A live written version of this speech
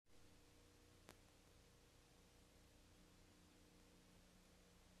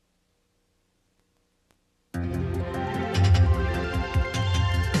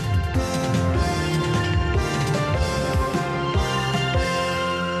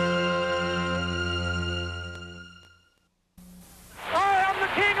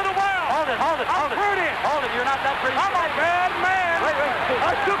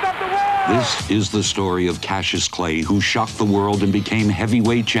This is the story of Cassius Clay, who shocked the world and became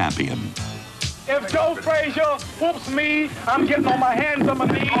heavyweight champion. If Joe Frazier whoops me, I'm getting on my hands and my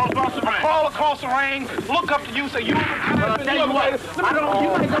knees, crawl across the ring, look up to you, say, you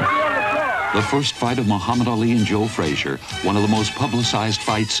The first fight of Muhammad Ali and Joe Frazier, one of the most publicized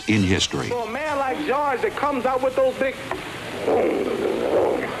fights in history. For a man like George that comes out with those big...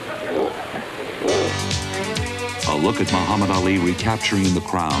 A look at Muhammad Ali recapturing the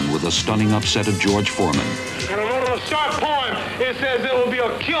crown with a stunning upset of George Foreman. And I wrote a short poem. It says it will be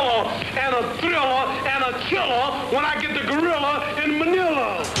a killer and a thriller and a killer when I get the gorilla in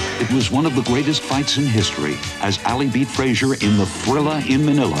Manila. It was one of the greatest fights in history as Ali beat Frazier in the Thrilla in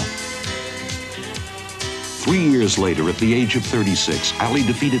Manila. 3 years later, at the age of 36, Ali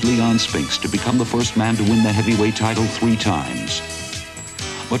defeated Leon Spinks to become the first man to win the heavyweight title 3 times.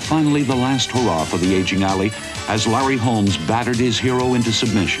 But finally, the last hurrah for the aging Ali as Larry Holmes battered his hero into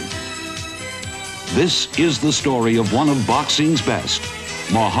submission. This is the story of one of boxing's best,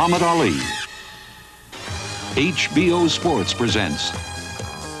 Muhammad Ali. HBO Sports presents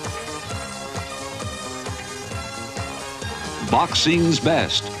Boxing's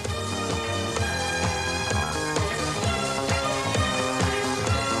Best.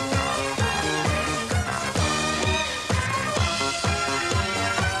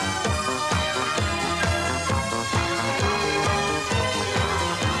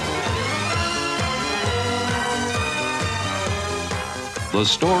 The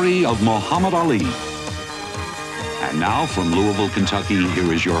story of Muhammad Ali. And now from Louisville, Kentucky,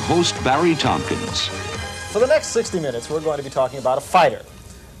 here is your host, Barry Tompkins. For the next 60 minutes, we're going to be talking about a fighter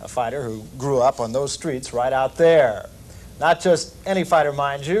who grew up on those streets right out there. Not just any fighter,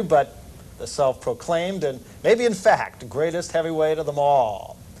 mind you, but the self-proclaimed and maybe in fact greatest heavyweight of them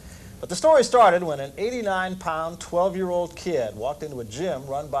all. But the story started when an 89-pound, 12-year-old kid walked into a gym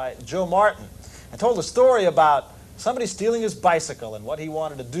run by Joe Martin and told a story about somebody stealing his bicycle, and what he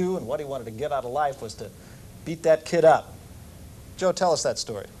wanted to do and what he wanted to get out of life was to beat that kid up. Joe, tell us that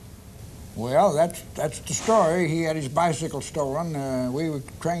story. Well, that's the story. He had his bicycle stolen. We were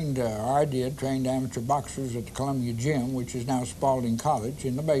trained, or I did, trained amateur boxers at the Columbia Gym, which is now Spalding College,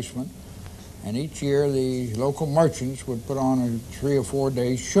 in the basement. And each year the local merchants would put on a 3 or 4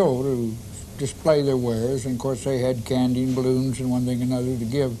 day show to display their wares. And of course they had candy and balloons and one thing and another to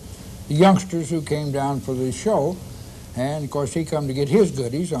give the youngsters who came down for the show. And of course he come to get his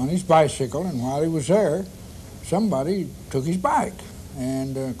goodies on his bicycle, and while he was there, somebody took his bike.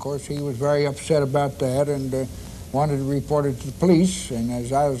 And of course he was very upset about that and wanted to report it to the police. And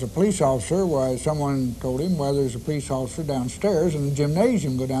as I was a police officer, why, someone told him, well, there's a police officer downstairs in the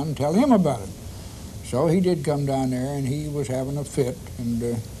gymnasium, go down and tell him about it. So he did come down there, and he was having a fit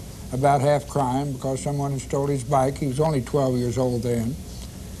and about half crying because someone had stole his bike. He was only 12 years old then.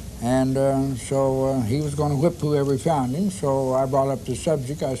 And so he was going to whip whoever found him. So I brought up the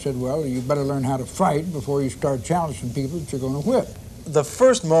subject. I said, well, you better learn how to fight before you start challenging people that you're going to whip. The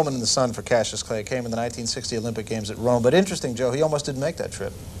first moment in the sun for Cassius Clay came in the 1960 Olympic Games at Rome. But interesting, Joe, he almost didn't make that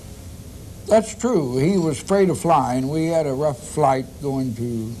trip. That's true. He was afraid of flying. We had a rough flight going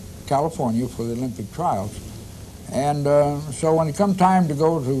to California for the Olympic trials. And so when it come time to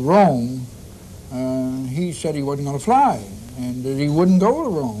go to Rome, he said he wasn't going to fly, and that he wouldn't go to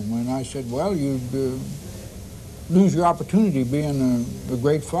Rome. And I said, well, you'd lose your opportunity being a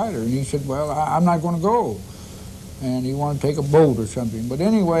great fighter. And he said, well, I'm not going to go. And he wanted to take a boat or something. But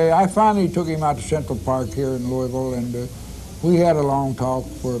anyway, I finally took him out to Central Park here in Louisville, and we had a long talk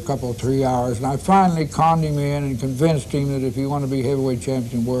for a couple, 3 hours. And I finally conned him in and convinced him that if he wanted to be heavyweight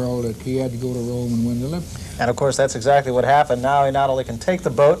champion of the world, that he had to go to Rome and win the Olympics. And of course, that's exactly what happened. Now he not only can take the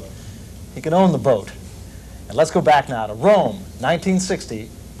boat, he can own the boat. And let's go back now to Rome, 1960,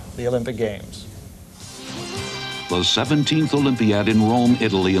 the Olympic Games. The 17th Olympiad in Rome,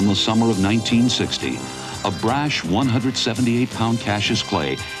 Italy in the summer of 1960. A brash 178-pound Cassius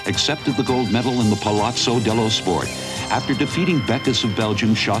Clay accepted the gold medal in the Palazzo dello Sport after defeating Beckus of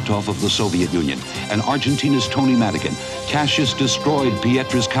Belgium, Shatov of the Soviet Union, and Argentina's Tony Madigan. Cassius destroyed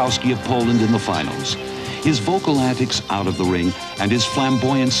Pietraszkowski of Poland in the finals. His vocal antics out of the ring and his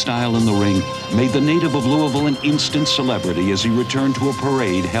flamboyant style in the ring made the native of Louisville an instant celebrity as he returned to a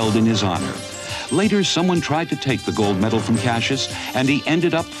parade held in his honor. Later, someone tried to take the gold medal from Cassius, and he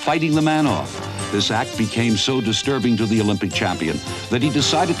ended up fighting the man off. This act became so disturbing to the Olympic champion that he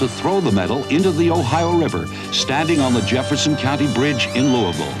decided to throw the medal into the Ohio River, standing on the Jefferson County Bridge in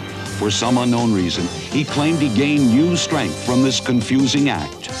Louisville. For some unknown reason, he claimed he gained new strength from this confusing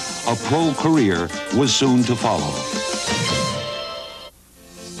act. A pro career was soon to follow.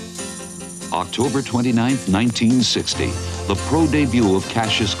 October 29, 1960, the pro debut of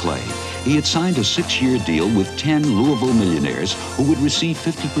Cassius Clay. he had signed a 6-year deal with 10 Louisville millionaires who would receive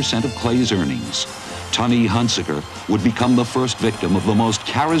 50% of Clay's earnings. Tunney Hunsaker would become the first victim of the most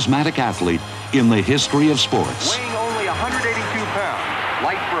charismatic athlete in the history of sports. Weighing only 182 pounds,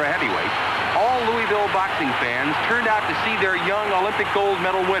 light for a heavyweight, all Louisville boxing fans turned out to see their young Olympic gold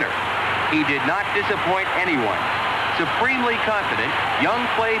medal winner. He did not disappoint anyone. Supremely confident, young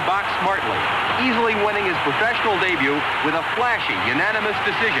Clay boxed smartly, easily winning his professional debut with a flashy, unanimous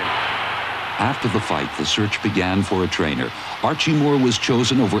decision. After the fight, the search began for a trainer. Archie Moore was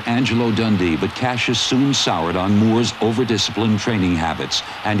chosen over Angelo Dundee, but Cassius soon soured on Moore's over-disciplined training habits,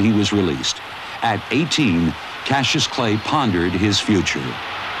 and he was released. At 18, Cassius Clay pondered his future.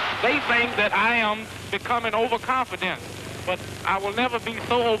 They think that I am becoming overconfident, but I will never be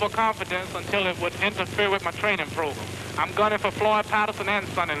so overconfident until it would interfere with my training program. I'm gunning for Floyd Patterson and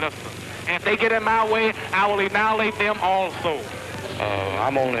Sonny Liston. And if they get in my way, I will annihilate them also.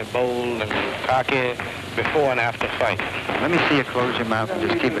 I'm only bold and cocky before and after fight. Let me see you close your mouth and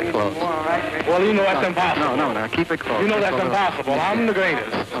just keep it closed. Well, you know that's impossible. No, keep it closed. You know that's impossible. I'm the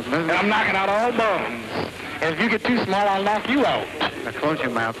greatest. And I'm knocking out all bums. And if you get too small, I'll knock you out. Now close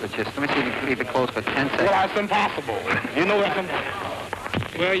your mouth, but just let me see you can leave it closed for 10 seconds. Well, that's impossible. You know that's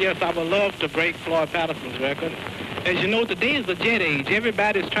impossible. Well, yes, I would love to break Floyd Patterson's record. As you know, today is the jet age.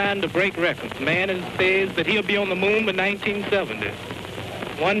 Everybody's trying to break records. Man says that he'll be on the moon by 1970.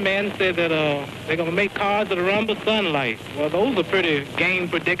 One man said that they're going to make cars that'll run by sunlight. Well, those are pretty game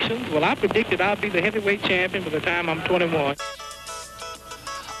predictions. Well, I predicted I'll be the heavyweight champion by the time I'm 21.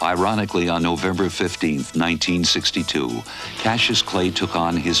 Ironically, on November 15th, 1962, Cassius Clay took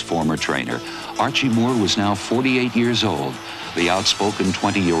on his former trainer. Archie Moore was now 48 years old. The outspoken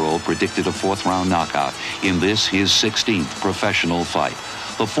 20-year-old predicted a fourth-round knockout in this, his 16th professional fight.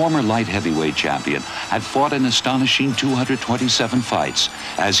 The former light heavyweight champion had fought an astonishing 227 fights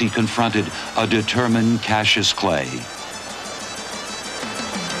as he confronted a determined Cassius Clay.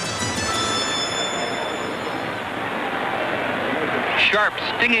 Sharp,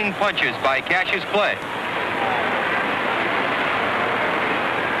 stinging punches by Cassius Clay.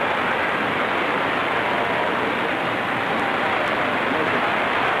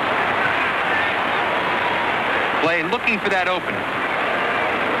 Clay looking for that opening.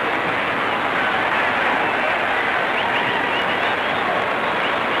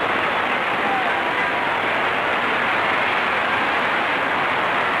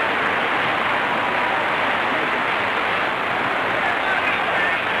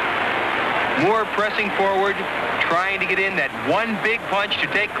 Moore pressing forward, trying to get in that one big punch to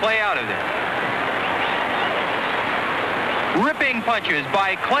take Clay out of there. Ripping punches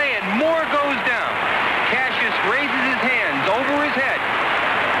by Clay, and Moore goes down. Cassius raises his hands over his head.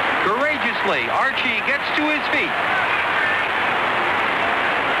 Courageously, Archie gets to his feet.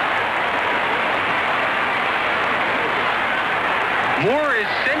 Moore is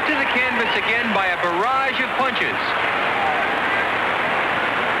sent to the canvas again by a barrage of punches.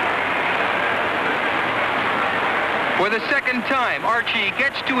 For the second time, Archie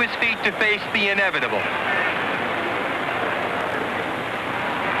gets to his feet to face the inevitable.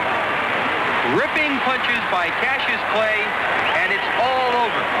 Ripping punches by Cassius Clay, and it's all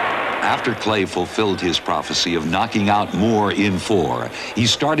over. After Clay fulfilled his prophecy of knocking out Moore in 4, he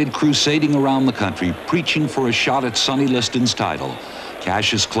started crusading around the country, preaching for a shot at Sonny Liston's title.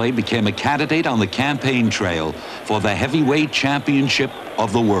 Cassius Clay became a candidate on the campaign trail for the heavyweight championship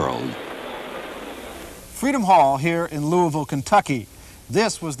of the world. Freedom Hall here in Louisville, Kentucky.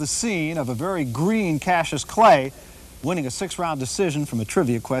 This was the scene of a very green Cassius Clay winning a 6-round decision from a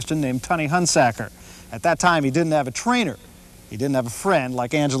trivia question named Tunney Hunsaker. At that time, he didn't have a trainer. He didn't have a friend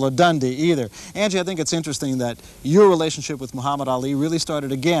like Angelo Dundee either. Angie, I think it's interesting that your relationship with Muhammad Ali really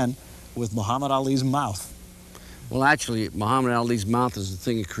started again with Muhammad Ali's mouth. Well, actually, Muhammad Ali's mouth is the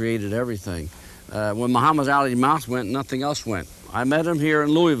thing that created everything. When Muhammad Ali's mouth went, nothing else went. I met him here in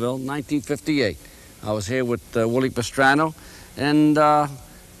Louisville in 1958. I was here with Willie Pastrano, and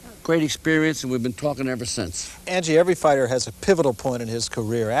great experience, and we've been talking ever since. Angie, every fighter has a pivotal point in his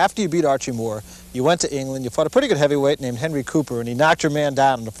career. After you beat Archie Moore, you went to England, you fought a pretty good heavyweight named Henry Cooper, and he knocked your man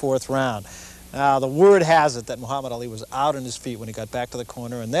down in the 4th round. Now, the word has it that Muhammad Ali was out on his feet when he got back to the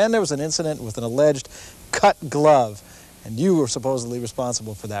corner, and then there was an incident with an alleged cut glove, and you were supposedly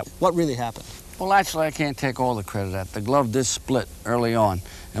responsible for that. What really happened? Well, actually, I can't take all the credit at it. The glove did split early on,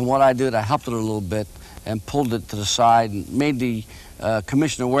 and what I did, I helped it a little bit and pulled it to the side and made the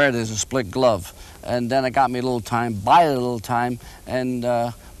Commissioner Ware, there's a split glove. And then it got me a little time, bided a little time, and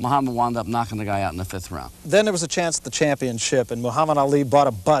Muhammad wound up knocking the guy out in the 5th round. Then there was a chance at the championship, and Muhammad Ali bought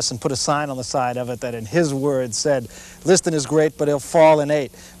a bus and put a sign on the side of it that, in his words, said, "Liston is great, but he'll fall in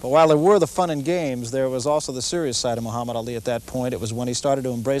 8." But while there were the fun and games, there was also the serious side of Muhammad Ali at that point. It was when he started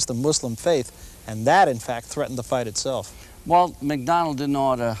to embrace the Muslim faith, and that, in fact, threatened the fight itself. Well, McDonald didn't know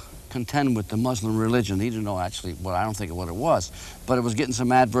how to contend with the Muslim religion. He didn't know actually what, I don't think what it was, but it was getting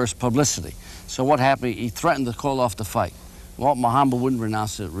some adverse publicity. So what happened, he threatened to call off the fight. Well, Muhammad wouldn't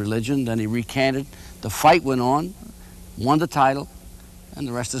renounce the religion, then he recanted. The fight went on, won the title, and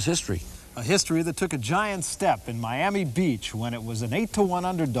the rest is history. A history that took a giant step in Miami Beach when it was an 8-to-1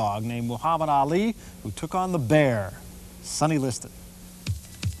 underdog named Muhammad Ali who took on the bear, Sonny Liston.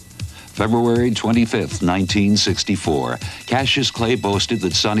 February 25th, 1964. Cassius Clay boasted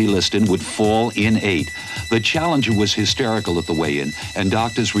that Sonny Liston would fall in 8. The challenger was hysterical at the weigh-in, and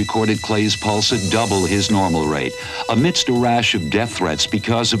doctors recorded Clay's pulse at double his normal rate. Amidst a rash of death threats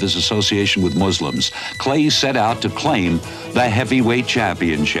because of his association with Muslims, Clay set out to claim the heavyweight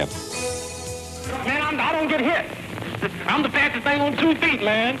championship. Man, I don't get hit. I'm the fastest thing on 2 feet,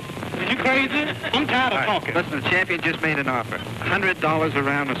 man. Are you crazy? I'm tired of talking. Listen, the champion just made an offer. $100 a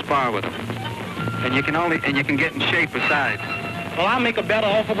round to spar with him. And you can get in shape besides. Well, I'll make a better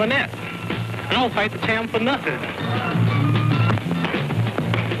offer than that. I don't fight the champ for nothing.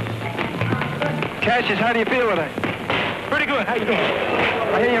 Cassius, how do you feel today? Pretty good. How you doing?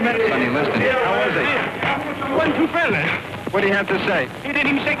 I hear you met Sonny Liston. How was he? Wasn't too friendly. What do you have to say? He didn't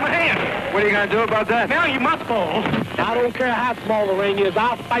even shake my hand. What are you going to do about that? Now you must fall. I don't care how small the ring is.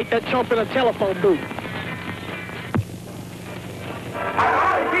 I'll fight that chump in a telephone booth.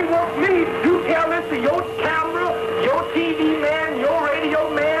 If he wants me, you tell this to your camera, your TV man, your radio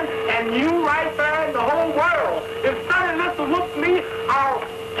man, and you right there in the whole world. If Sonny Liston whoops me, I'll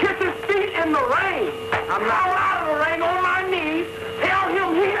kiss his feet in the rain. I'm out of the ring on my knees. Tell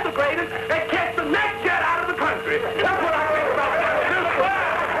him he's the greatest and catch the next jet out of the country. That's what I think about that.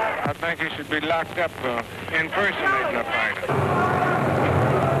 I think he should be locked up for impersonating a fighter.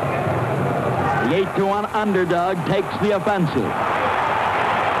 The 8-to-1 underdog takes the offensive.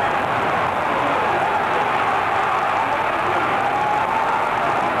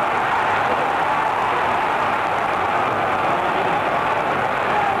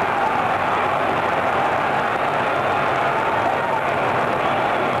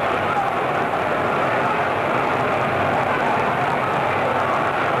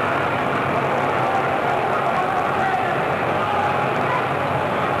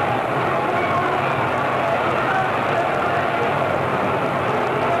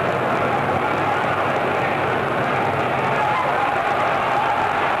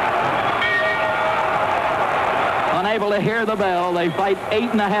 Unable to hear the bell, they fight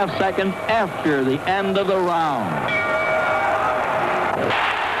 8.5 seconds after the end of the round.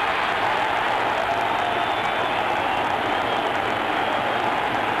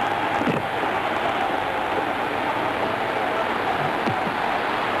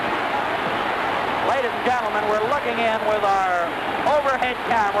 Ladies and gentlemen, we're looking in with our overhead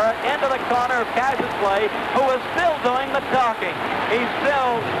camera into the corner of Cassius Clay, who is still doing the talking. He's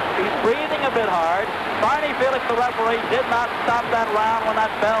breathing a bit hard. Barney Felix, the referee, did not stop that round when that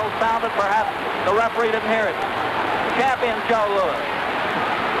bell sounded. Perhaps the referee didn't hear it. Champion Joe Louis.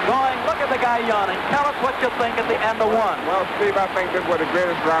 Look at the guy yawning. Tell us what you think at the end of 1. Well, Steve, I think this was the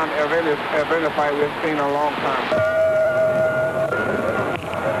greatest round of any fight we've seen in a long time.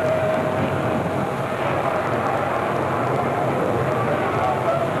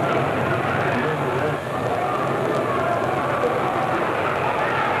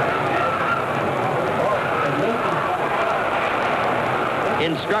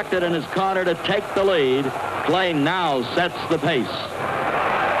 Instructed in his corner to take the lead, Clay now sets the pace.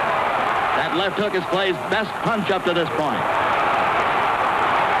 That left hook is Clay's best punch up to this point.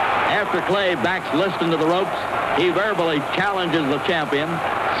 After Clay backs Liston to the ropes, he verbally challenges the champion,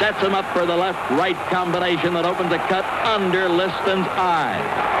 sets him up for the left-right combination that opens a cut under Liston's eye.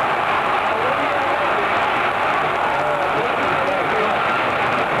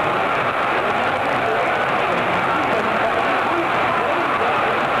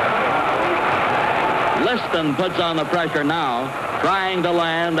 Liston puts on the pressure now, trying to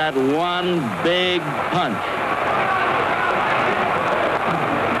land that one big punch.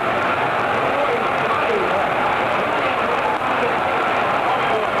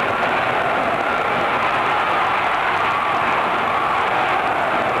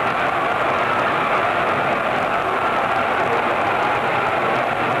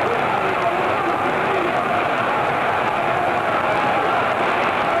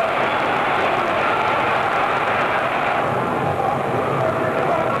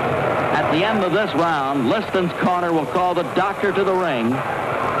 At the end of this round, Liston's corner will call the doctor to the ring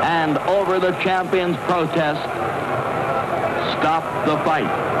and, over the champion's protest, stop the fight.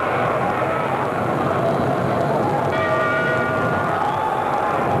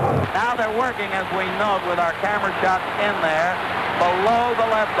 Now they're working, as we note, with our camera shots in there, below the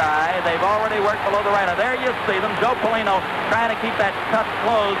left eye. They've already worked below the right eye. There you see them. Joe Polino trying to keep that cut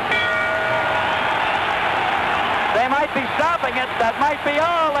closed. They might be stopping it. That might be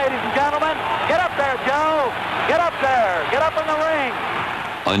all, ladies and gentlemen. Get up there, Joe. Get up there. Get up in the ring.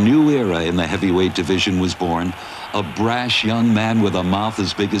 A new era in the heavyweight division was born. A brash young man with a mouth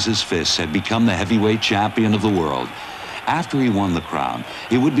as big as his fists had become the heavyweight champion of the world. After he won the crown,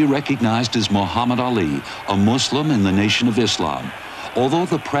 he would be recognized as Muhammad Ali, a Muslim in the Nation of Islam. Although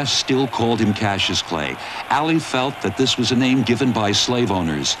the press still called him Cassius Clay, Ali felt that this was a name given by slave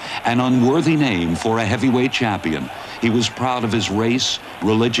owners, an unworthy name for a heavyweight champion. He was proud of his race,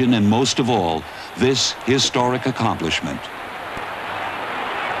 religion, and most of all, this historic accomplishment.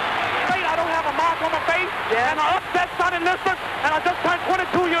 I don't have a mark on my face, and I upset son in Lisbon, and I just turned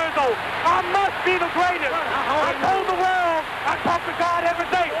 22 years old. I must be the greatest. I told the world, I talk to God every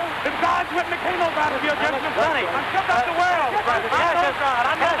day. If God's written, there can't nobody be a gentleman. Sonny, I shook up the world. I know God.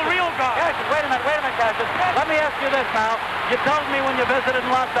 I know the real God. Cassius, wait a minute, Cassius. Let me ask you this now. You told me when you visited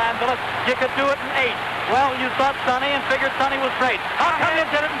in Los Angeles you could do it in 8. Well, you thought Sonny and figured Sonny was great. How come you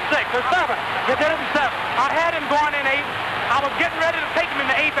did it in 6 or 7? You did it in 7. I had him going in 8. I was getting ready to take him in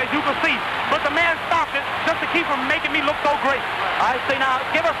the 8th, as you can see. But the man stopped it just to keep from making me look so great. I see. Now,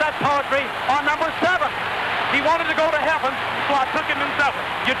 give us that poetry on number 7. He wanted to go to heaven, so I took him in 7.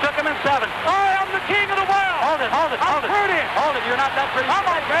 You took him in 7. I am the king of the world. Hold it. I'm pretty. Hold it. You're not that pretty. I'm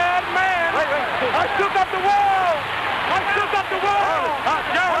a bad man. Wait. I shook up the world. I shook up the world. I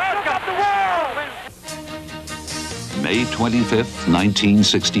shook up the world. May 25th,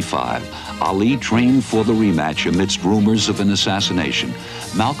 1965. Ali trained for the rematch amidst rumors of an assassination.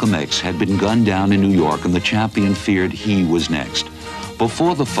 Malcolm X had been gunned down in New York, and the champion feared he was next.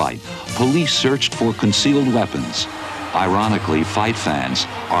 Before the fight, police searched for concealed weapons. Ironically, fight fans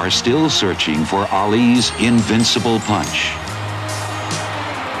are still searching for Ali's invincible punch.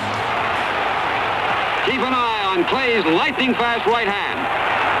 Keep an eye on Clay's lightning-fast right hand.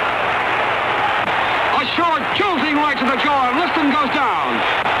 A short, jolting right to the jaw, and Liston goes down.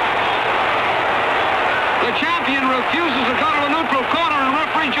 The champion refuses to go to a neutral corner, and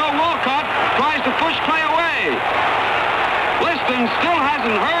referee Joe Walcott tries to push Clay away. Liston still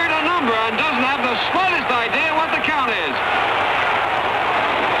hasn't heard a number and doesn't have the slightest idea what the count is.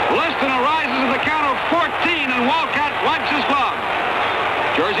 Liston arises at the count of 14, and Walcott wipes his glove.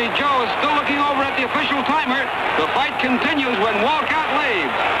 Jersey Joe is still looking over at the official timer. The fight continues when Walcott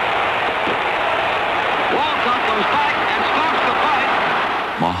leaves. Walcott comes back and stops the fight.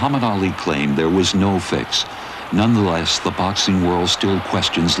 Muhammad Ali claimed there was no fix. Nonetheless, the boxing world still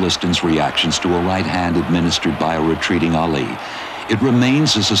questions Liston's reactions to a right hand administered by a retreating Ali. It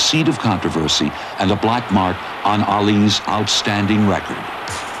remains as a seed of controversy and a black mark on Ali's outstanding record.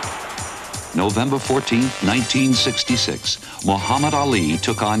 November 14, 1966, Muhammad Ali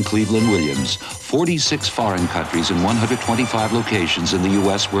took on Cleveland Williams. 46 foreign countries and 125 locations in the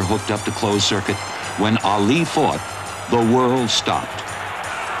U.S. were hooked up to closed circuit. When Ali fought, the world stopped.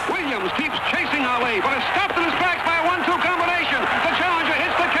 Williams keeps chasing Ali, but is stopped in his tracks by a 1-2 combination. The challenger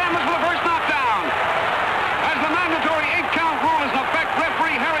hits the canvas for the first knockdown. As the mandatory 8-count rule is in effect,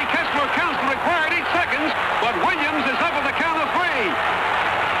 referee Harry Kessler counts the required 8 seconds, but Williams is up at the count of 3.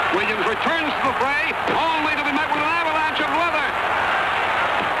 Williams returns to the fray, only to be met with an avalanche of leather.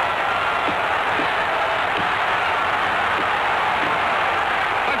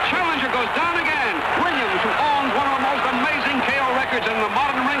 The challenger goes down again. Williams, who owns one of the most amazing KO records in the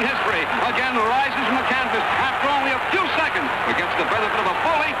modern ring history, again rises from the canvas after only a few seconds, but gets the benefit of a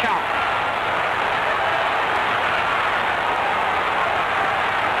full 8 count.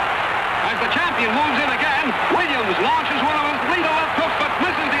 As the champion moves in again, Williams launches one of his lethal left hooks, but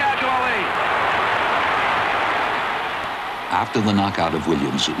misses the agile Ali. After the knockout of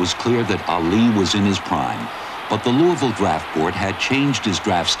Williams, it was clear that Ali was in his prime. But the Louisville Draft Board had changed his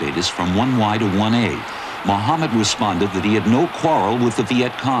draft status from 1Y to 1A. Muhammad responded that he had no quarrel with the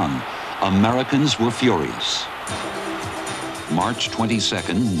Viet Cong. Americans were furious. March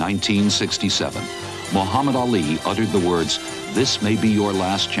 22nd, 1967. Muhammad Ali uttered the words, "This may be your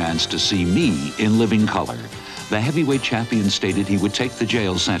last chance to see me in living color." The heavyweight champion stated he would take the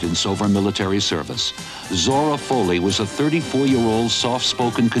jail sentence over military service. Zora Foley was a 34-year-old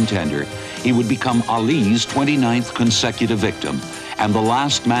soft-spoken contender. He would become Ali's 29th consecutive victim and the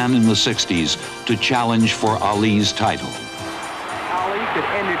last man in the 60s to challenge for Ali's title. Ali could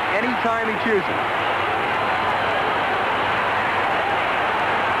end it any time he chooses.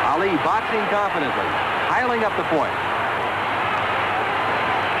 Ali boxing confidently, piling up the point.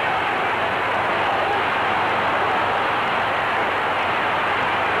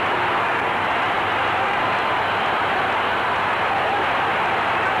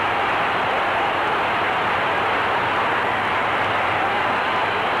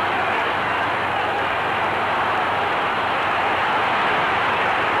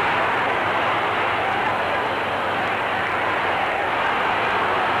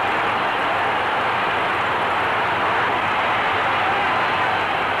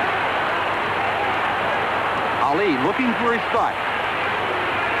 Ali looking for his spot.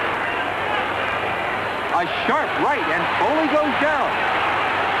 A sharp right, and Foley goes down.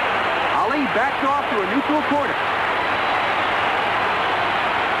 Ali backs off to a neutral corner.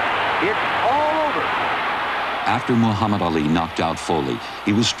 It's all over. After Muhammad Ali knocked out Foley,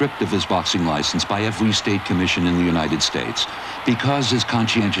 he was stripped of his boxing license by every state commission in the United States. Because his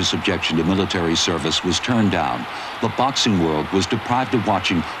conscientious objection to military service was turned down, the boxing world was deprived of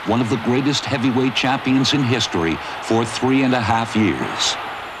watching one of the greatest heavyweight champions in history for 3.5 years.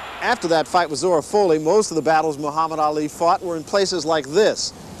 After that fight with Zora Foley, most of the battles Muhammad Ali fought were in places like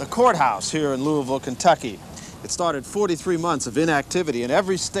this, the courthouse here in Louisville, Kentucky. It started 43 months of inactivity, and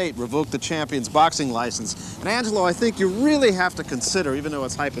every state revoked the champion's boxing license. And Angelo, I think you really have to consider, even though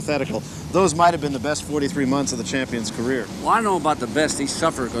it's hypothetical, those might have been the best 43 months of the champion's career. Well, I know about the best. He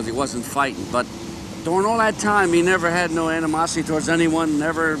suffered because he wasn't fighting, but during all that time, he never had no animosity towards anyone,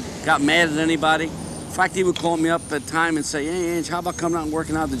 never got mad at anybody. In fact, he would call me up at time and say, "Hey, Ange, how about coming out and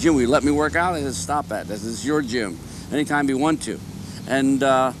working out at the gym? Will you let me work out?" I said, "Stop that. This is your gym. Anytime you want to." And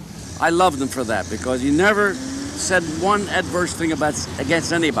I loved him for that because he never said one adverse thing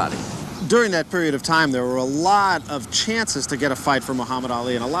against anybody. During that period of time, there were a lot of chances to get a fight for Muhammad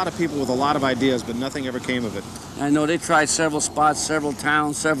Ali, and a lot of people with a lot of ideas, but nothing ever came of it. I know they tried several spots, several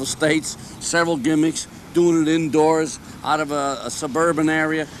towns, several states, several gimmicks, doing it indoors, out of a suburban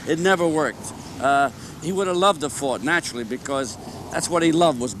area. It never worked. He would have loved to fought, naturally, because that's what he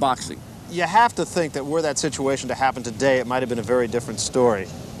loved, was boxing. You have to think that were that situation to happen today, it might have been a very different story.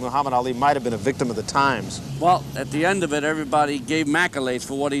 Muhammad Ali might have been a victim of the times. Well, at the end of it, everybody gave him accolades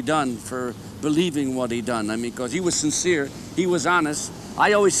for what he done, for believing what he done. I mean, because he was sincere, he was honest.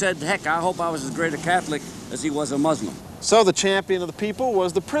 I always said, heck, I hope I was as great a Catholic as he was a Muslim. So the champion of the people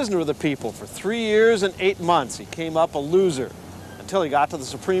was the prisoner of the people. For 3 years and 8 months, he came up a loser until he got to the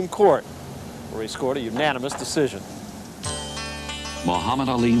Supreme Court, where he scored a unanimous decision. Muhammad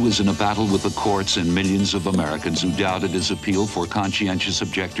Ali was in a battle with the courts and millions of Americans who doubted his appeal for conscientious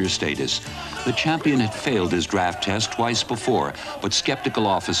objector status. The champion had failed his draft test twice before, but skeptical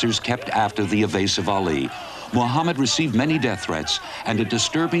officers kept after the evasive Ali. Muhammad received many death threats and a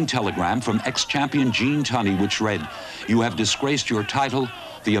disturbing telegram from ex-champion Gene Tunney, which read, "You have disgraced your title,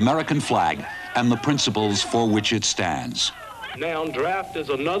 the American flag, and the principles for which it stands." Now, draft is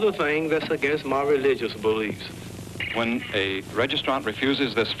another thing that's against my religious beliefs. When a registrant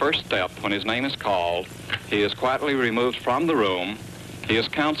refuses this first step, when his name is called, he is quietly removed from the room. He is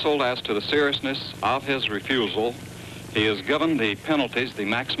counseled as to the seriousness of his refusal. He is given the penalties, the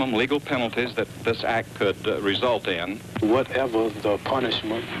maximum legal penalties that this act could result in. Whatever the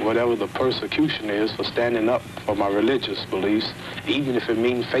punishment, whatever the persecution is for standing up for my religious beliefs, even if it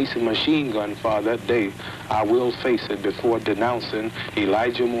means facing machine gun fire that day, I will face it before denouncing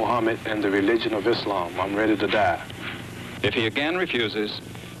Elijah Muhammad and the religion of Islam. I'm ready to die. If he again refuses,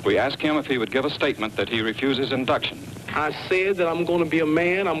 we ask him if he would give a statement that he refuses induction. I said that I'm going to be a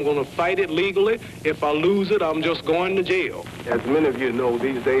man. I'm going to fight it legally. If I lose it, I'm just going to jail. As many of you know,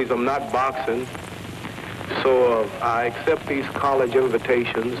 these days I'm not boxing. So I accept these college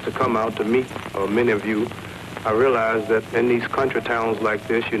invitations to come out to meet many of you. I realize that in these country towns like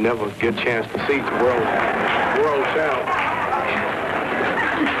this, you never get a chance to see the world champ.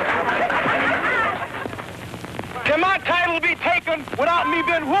 Can my title be taken without me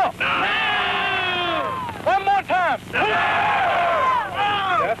being whooped? No! One more time. No!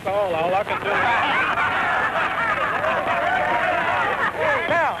 That's all I can do.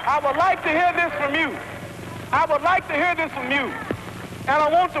 Now, I would like to hear this from you. I would like to hear this from you. And I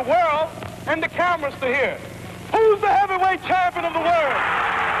want the world and the cameras to hear. Who's the heavyweight champion of the world?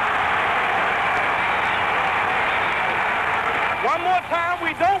 One more time,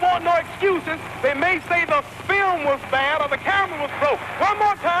 we don't want no excuses. They may say the film was bad or the camera was broke. One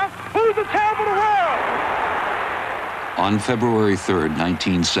more time, who's the champion of the world? On February 3rd,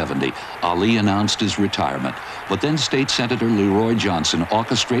 1970, Ali announced his retirement. But then State Senator Leroy Johnson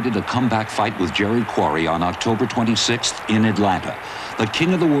orchestrated a comeback fight with Jerry Quarry on October 26th in Atlanta. The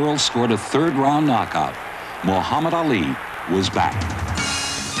King of the World scored a third-round knockout. Muhammad Ali was back.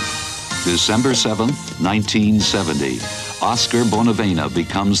 December 7th, 1970. Oscar Bonavena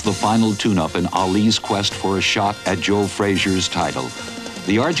becomes the final tune-up in Ali's quest for a shot at Joe Frazier's title.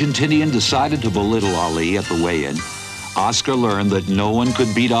 The Argentinian decided to belittle Ali at the weigh-in. Oscar learned that no one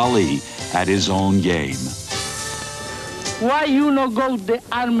could beat Ali at his own game. Why you no go to the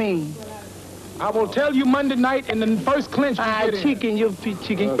army? I will tell you Monday night in the first clinch. Chicken, you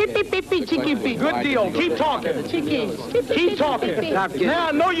chicken. Okay. Chicken. Good deal. Keep talking. Chicken. Keep talking. Now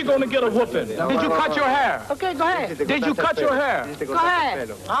I know you're going to get a whooping. Did you cut your hair? Okay, go ahead. Did you cut your hair? Go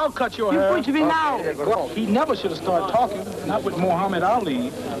ahead. I'll cut your hair. You push me now. He never should have started talking. Not with Muhammad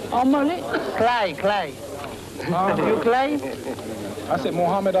Ali. Oh, money? Clay. You Clay? I said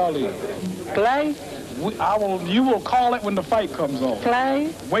Muhammad Ali. Clay? You will call it when the fight comes on.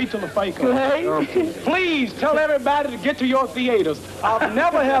 Clay? Wait till the fight comes Clay? on. Please tell everybody to get to your theaters. I've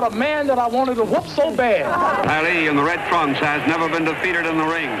never had a man that I wanted to whoop so bad. Ali in the red trunks has never been defeated in the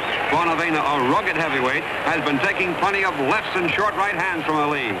ring. Bonavena, a rugged heavyweight, has been taking plenty of lefts and short right hands from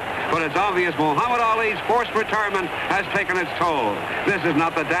Ali. But it's obvious Muhammad Ali's forced retirement has taken its toll. This is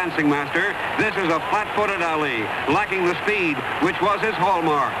not the dancing master. This is a flat-footed Ali, lacking the speed, which was his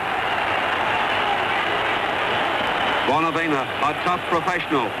hallmark. Bonavena, a tough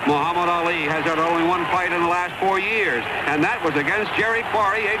professional. Muhammad Ali has had only one fight in the last 4 years, and that was against Jerry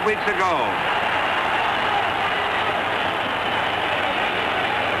Quarry 8 weeks ago.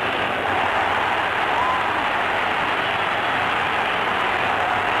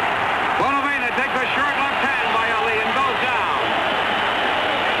 Bonavena takes a short left hand by Ali and goes down.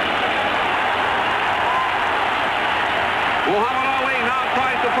 Muhammad Ali now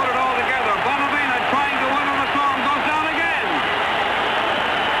tries to put it all together. Bonavena trying to win on the storm goes down again.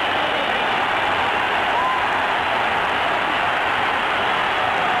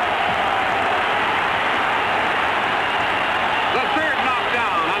 The third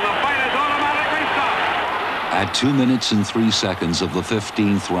knockdown, and the fight is automatically stopped. At 2 minutes and 3 seconds of the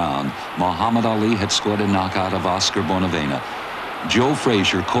 15th round, Muhammad Ali had scored a knockout of Oscar Bonavena. Joe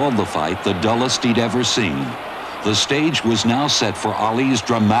Frazier called the fight the dullest he'd ever seen. The stage was now set for Ali's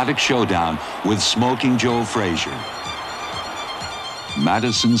dramatic showdown with Smoking Joe Frazier.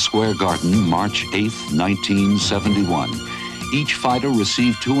 Madison Square Garden, March 8th, 1971. Each fighter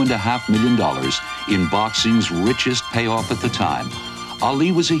received $2.5 million in boxing's richest payoff at the time.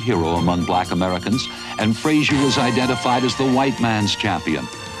 Ali was a hero among black Americans, and Frazier was identified as the white man's champion.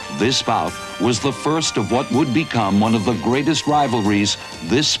 This bout was the first of what would become one of the greatest rivalries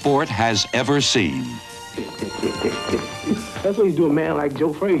this sport has ever seen. That's what you do a man like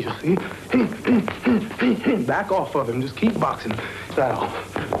Joe Frazier. Back off of him. Just keep boxing style.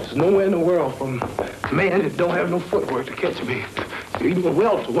 There's nowhere in the world from a man that don't have no footwork to catch me. Even a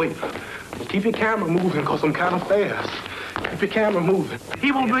welterweight. But keep your camera moving, because I'm kind of fast. Keep your camera moving.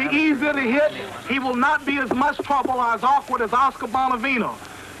 He will be easier to hit. He will not be as much trouble or as awkward as Oscar Bonavena.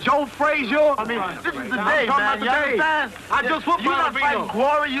 Joe Frazier. I mean, this is the day, man. You understand? I just whooped Bonavena. You're not fighting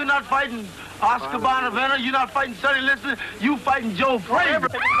Quarry. You're not fighting Oscar Bonavena. You're not fighting Sonny Liston. You fighting Joe Frazier.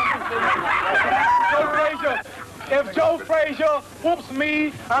 Joe Frazier. If Joe Frazier whoops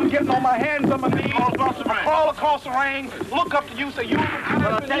me, I'm getting on my hands and my knees. Crawl across the ring. Look up to you. Say, you.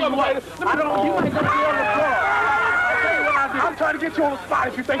 I'll tell you what. I don't. You ain't gonna be on the floor. I'll tell you what I do. I'm trying to get you on the spot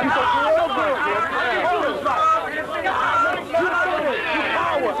if you think you're so good. No good. Hold the spot.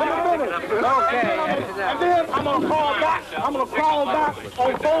 Okay. And then I'm gonna crawl back. I'm gonna crawl back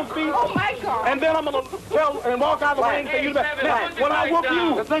on both feet. Oh my God. And then I'm gonna tell and walk out the ring. Say you back. Now, when I whoop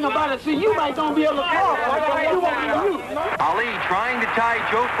you, the thing about it, see, you might don't be able to crawl. You won't be you. Ali trying to tie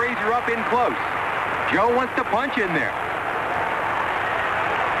Joe Frazier up in close. Joe wants to punch in there.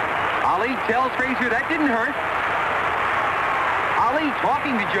 Ali tells Frazier that didn't hurt. Ali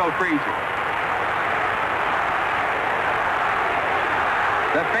talking to Joe Frazier.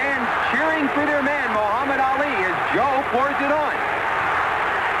 The fans cheering for their man, Muhammad Ali, as Joe pours it on.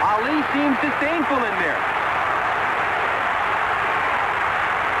 Ali seems disdainful in there.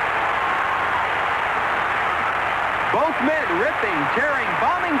 Both men ripping, tearing,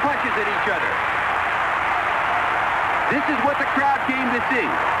 bombing punches at each other. This is what the crowd came to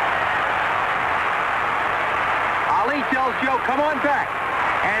see. Ali tells Joe, come on back.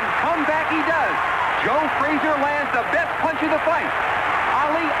 And come back he does. Joe Frazier lands the best punch of the fight.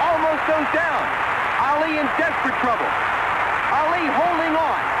 Ali almost goes down. Ali in desperate trouble. Ali holding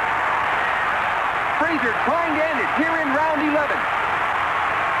on. Frazier trying to end it here in round 11.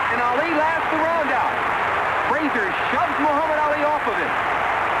 And Ali lasts the round out. Frazier shoves Muhammad Ali off of him.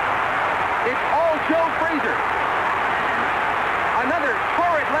 It's all Joe Frazier. Another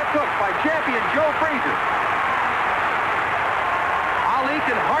torrid left hook by champion Joe Frazier. Ali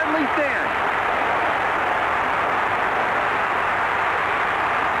can hardly stand.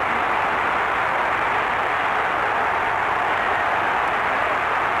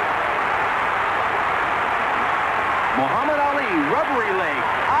 Muhammad Ali, rubbery leg,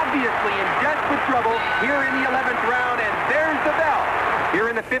 obviously in desperate trouble here in the 11th round, and there's the bell. Here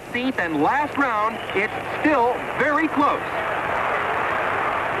in the 15th and last round, it's still very close.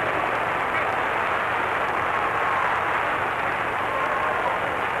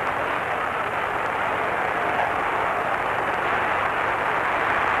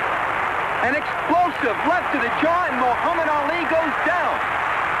 An explosive left to the jaw, and Muhammad Ali goes down.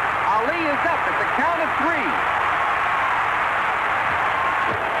 Ali is up at the count of 3.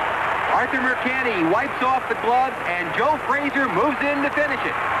 Arthur Mercani wipes off the glove, and Joe Frazier moves in to finish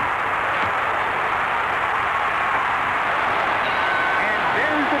it. And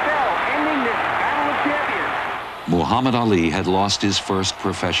there's the bell, ending this battle of champions. Muhammad Ali had lost his first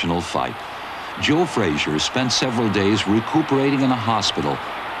professional fight. Joe Frazier spent several days recuperating in a hospital.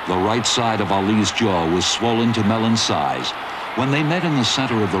 The right side of Ali's jaw was swollen to melon size. When they met in the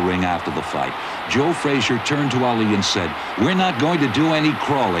center of the ring after the fight, Joe Frazier turned to Ali and said, "We're not going to do any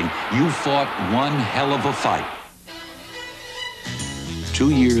crawling. You fought one hell of a fight."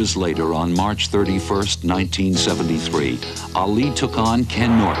 2 years later, on March 31st, 1973, Ali took on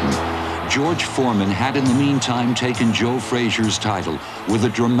Ken Norton. George Foreman had in the meantime taken Joe Frazier's title with a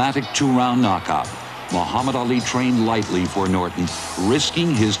dramatic 2-round knockout. Muhammad Ali trained lightly for Norton,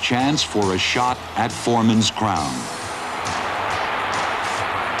 risking his chance for a shot at Foreman's crown.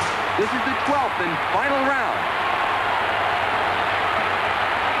 This is the 12th and final round.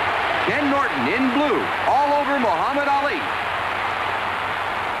 Ken Norton in blue, all over Muhammad Ali.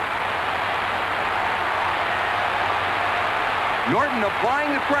 Norton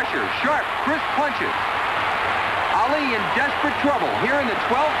applying the pressure, sharp, crisp punches. Ali in desperate trouble here in the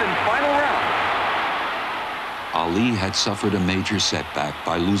 12th and final round. Ali had suffered a major setback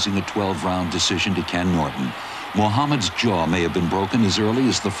by losing a 12-round decision to Ken Norton. Muhammad's jaw may have been broken as early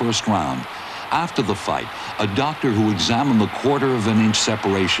as the first round. After the fight, a doctor who examined the quarter-of-an-inch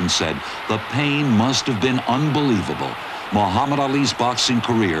separation said the pain must have been unbelievable. Muhammad Ali's boxing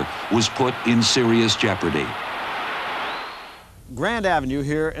career was put in serious jeopardy. Grand Avenue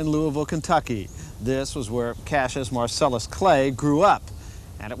here in Louisville, Kentucky. This was where Cassius Marcellus Clay grew up.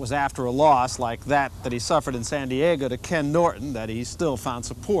 And it was after a loss like that he suffered in San Diego to Ken Norton that he still found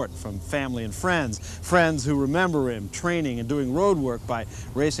support from family and friends. Friends who remember him training and doing road work by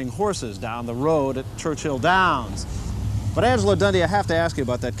racing horses down the road at Churchill Downs. But Angelo Dundee, I have to ask you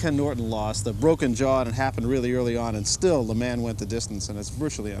about that Ken Norton loss, the broken jaw, and it happened really early on, and still the man went the distance, and it's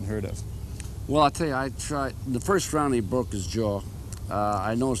virtually unheard of. Well, I'll tell you, I tried. The first round he broke his jaw.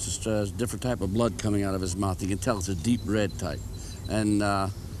 I noticed a different type of blood coming out of his mouth. You can tell it's a deep red type. And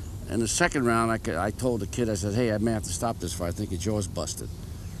in the second round, I told the kid, I said, "Hey, I may have to stop this fight. I think your jaw's busted."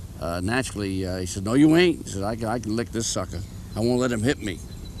 Naturally, he said, "No, you ain't." He said, I can lick this sucker. I won't let him hit me."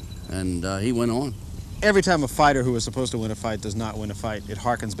 And he went on. Every time a fighter who was supposed to win a fight does not win a fight, it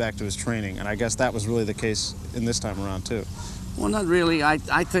harkens back to his training. And I guess that was really the case in this time around, too. Well, not really. I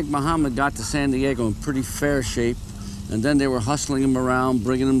think Muhammad got to San Diego in pretty fair shape. And then they were hustling him around,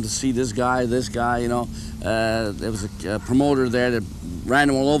 bringing him to see this guy, you know. There was a promoter there that ran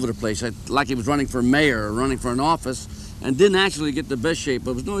him all over the place, like he was running for mayor or running for an office, and didn't actually get the best shape.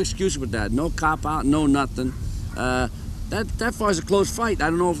 But there was no excuse with that. No cop-out, no nothing. That far is a close fight. I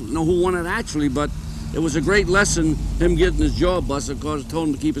don't know who won it actually, but it was a great lesson, him getting his jaw busted, because it told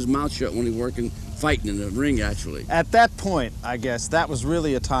him to keep his mouth shut when he working, fighting in the ring, actually. At that point, I guess, that was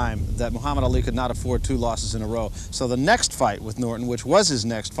really a time that Muhammad Ali could not afford 2 losses in a row. So the next fight with Norton, which was his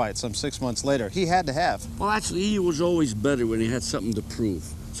next fight some 6 months later, he had to have. Well, actually, he was always better when he had something to prove.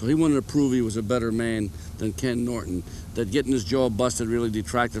 So he wanted to prove he was a better man than Ken Norton. That getting his jaw busted really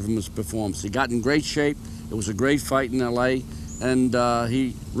detracted from his performance. He got in great shape. It was a great fight in L.A., and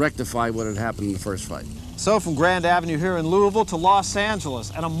he rectified what had happened in the first fight. So from Grand Avenue here in Louisville to Los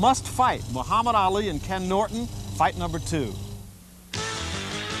Angeles, and a must fight, Muhammad Ali and Ken Norton, fight number 2.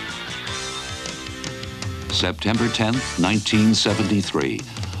 September 10th, 1973.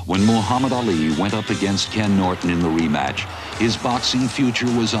 When Muhammad Ali went up against Ken Norton in the rematch, his boxing future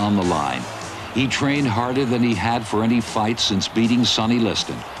was on the line. He trained harder than he had for any fight since beating Sonny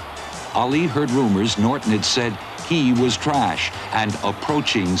Liston. Ali heard rumors Norton had said he was trash and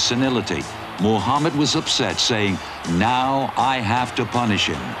approaching senility. Muhammad was upset, saying, "Now I have to punish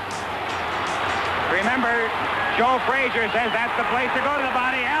him." Remember, Joe Frazier says that's the place to go to the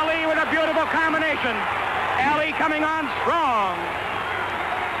body. Ali with a beautiful combination. Ali coming on strong.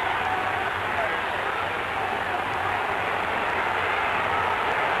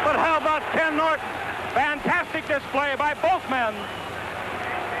 But how about Ken Norton? Fantastic display by both men.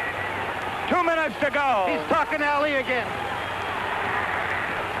 2 minutes to go. He's talking Ali again.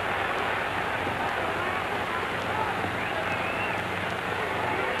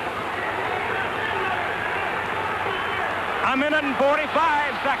 A minute and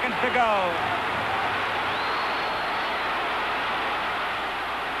 45 seconds to go.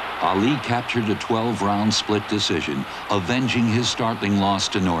 Ali captured a 12-round split decision, avenging his startling loss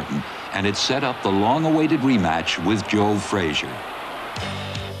to Norton, and it set up the long-awaited rematch with Joe Frazier.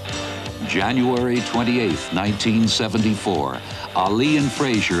 January 28, 1974, Ali and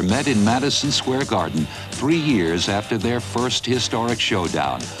Frazier met in Madison Square Garden 3 years after their first historic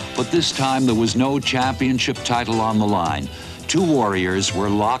showdown. But this time there was no championship title on the line. Two warriors were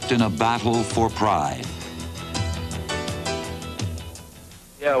locked in a battle for pride.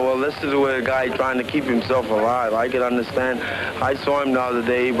 Yeah, well, this is where a guy trying to keep himself alive. I can understand. I saw him the other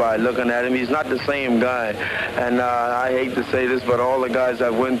day by looking at him. He's not the same guy. And I hate to say this, but all the guys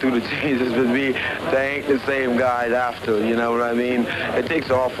that went through the changes with me, they ain't the same guys after, you know what I mean? It takes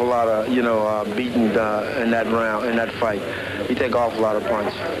an awful lot of, beating in that round, in that fight. He take an awful lot of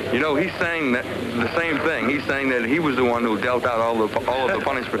punch. You know, he's saying that the same thing. He's saying that he was the one who dealt out all of the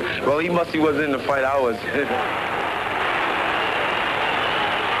punishment. Well, he was in the fight I was.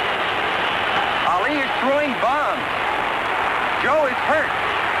 Ali is throwing bombs. Joe is hurt.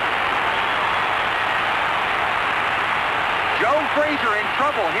 Joe Frazier in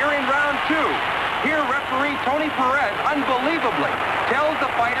trouble here in round 2. Here, referee Tony Perez, unbelievably, tells the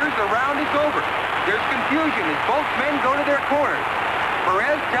fighters the round is over. There's confusion as both men go to their corners.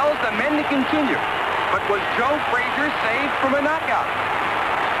 Perez tells the men to continue. But was Joe Frazier saved from a knockout?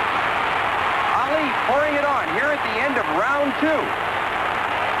 Ali pouring it on here at the end of round 2.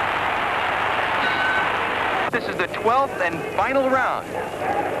 This is the 12th and final round.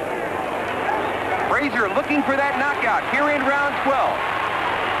 Frazier looking for that knockout here in round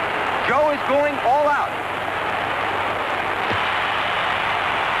 12. Joe is going all out.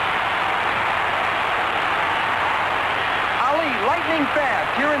 Ali lightning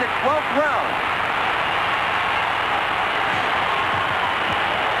fast here in the 12th round.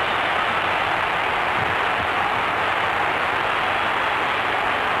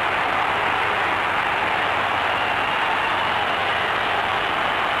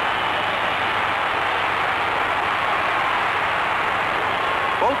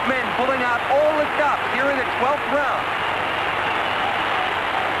 Both men pulling out all the stops here in the 12th round.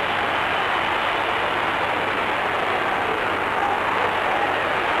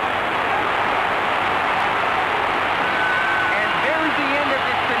 And there's the end of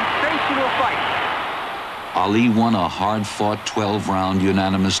this sensational fight. Ali won a hard-fought 12-round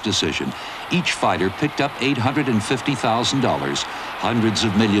unanimous decision. Each fighter picked up $850,000. Hundreds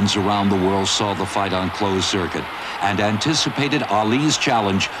of millions around the world saw the fight on closed circuit and anticipated Ali's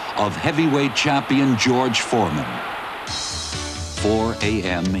challenge of heavyweight champion George Foreman. 4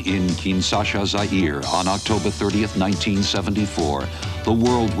 a.m. in Kinshasa, Zaire on October 30th, 1974. The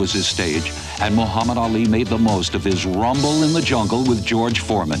world was his stage, and Muhammad Ali made the most of his rumble in the jungle with George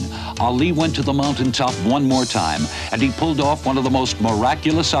Foreman. Ali went to the mountaintop one more time, and he pulled off one of the most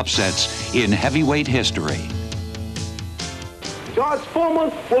miraculous upsets in heavyweight history. George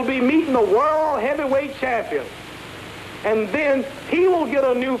Foreman will be meeting the world heavyweight champion. And then he will get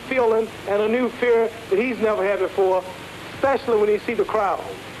a new feeling and a new fear that he's never had before, especially when he sees the crowd.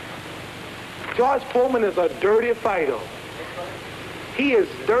 George Foreman is a dirty fighter. He is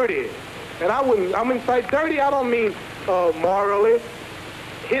dirty. And I mean, by dirty, I don't mean morally.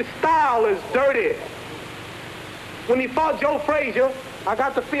 His style is dirty. When he fought Joe Frazier, I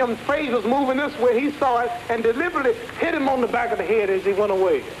got to see him. Frazier was moving this way. He saw it and deliberately hit him on the back of the head as he went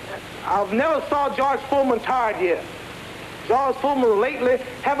away. I've never saw George Foreman tired yet. George Foreman lately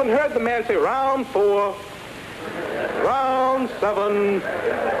haven't heard the man say round 4, round 7,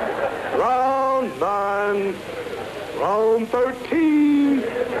 round 9, round 13,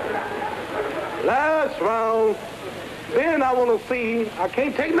 last round. Then I want to see, I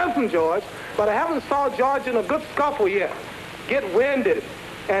can't take nothing from George, but I haven't saw George in a good scuffle yet. Get winded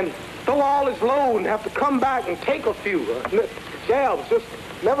and throw all his load and have to come back and take a few jabs. Just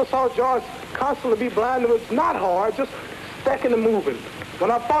never saw George constantly be blinded. It's not hard, just stacking and moving. When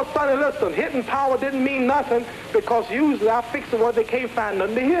I fought Sonny Liston, hitting power didn't mean nothing because usually I fix the one they can't find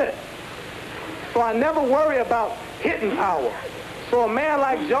nothing to hit. So I never worry about hitting power. For a man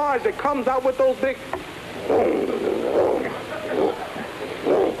like George that comes out with those big...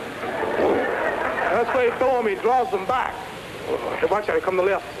 That's where he throw him, he draws them back. Hey, watch out, here come the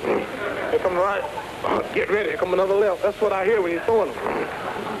left. Here come the right. Get ready, here come another left. That's what I hear when he's throwing them.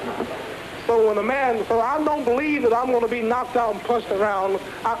 So when a man, so I don't believe that I'm going to be knocked out and punched around.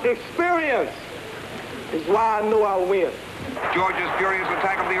 Experience is why I know I'll win. George's furious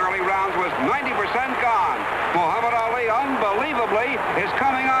attack of the early rounds was 90% gone. Muhammad Ali, unbelievably, is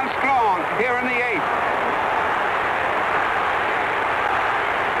coming on strong here in the 8th.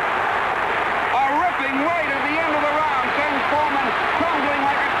 A ripping weight at the end of the round sends Foreman crumbling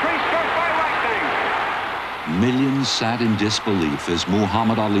like a tree struck by lightning. Millions sat in disbelief as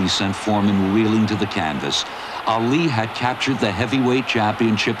Muhammad Ali sent Foreman reeling to the canvas. Ali had captured the heavyweight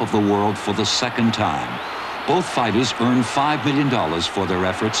championship of the world for the second time. Both fighters earned $5 million for their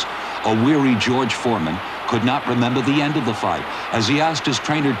efforts. A weary George Foreman could not remember the end of the fight as he asked his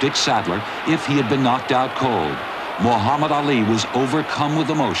trainer Dick Sadler if he had been knocked out cold. Muhammad Ali was overcome with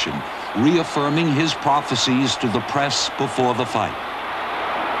emotion, reaffirming his prophecies to the press before the fight.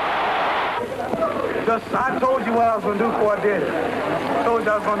 I told you what I was going to do before I did it. I told you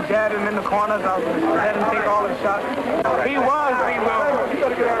I was going to jab him in the corners. I was going to let him take all the shots. He was bewildered.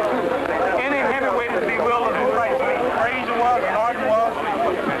 Any heavyweight is bewildered who fights me. Frazier was, Norton was.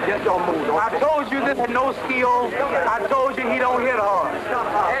 I told you this had no skill. I told you he don't hit hard.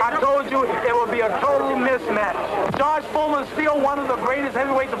 I told you it would be a total mismatch. George Foreman is still one of the greatest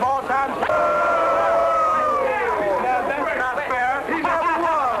heavyweights of all time.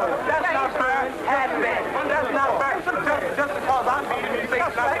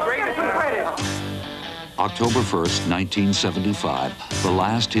 October 1st, 1975, the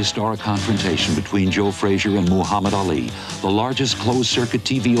last historic confrontation between Joe Frazier and Muhammad Ali, the largest closed-circuit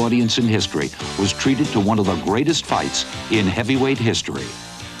TV audience in history, was treated to one of the greatest fights in heavyweight history.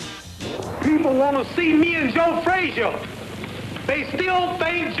 People want to see me and Joe Frazier. They still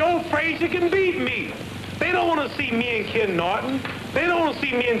think Joe Frazier can beat me. They don't want to see me and Ken Norton. They don't want to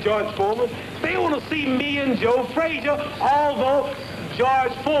see me and George Foreman. They want to see me and Joe Frazier, although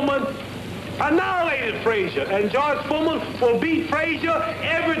George Foreman annihilated Frazier, and George Foreman will beat Frazier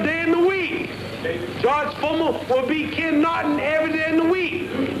every day in the week. George Foreman will beat Ken Norton every day in the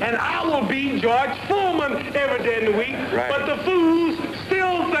week, and I will beat George Foreman every day in the week. Right. But the fools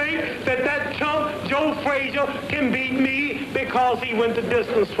still think that that chump Joe Frazier can beat me because he went the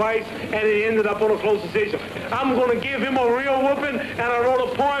distance twice and it ended up on a close decision. I'm going to give him a real whooping, and I wrote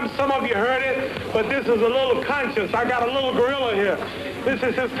a poem. Some of you heard it, but this is a little conscience. I got a little gorilla here. This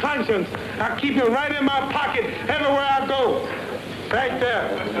is his conscience. I keep it right in my pocket everywhere I go. Right there.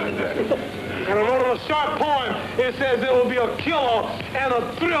 And I wrote a short poem. It says it will be a killer and a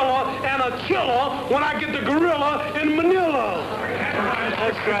thriller and a killer when I get the gorilla in Manila.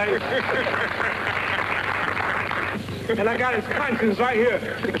 That's right. And I got his conscience right here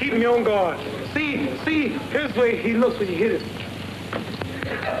to keep me on guard. See, here's the way he looks when you hit him.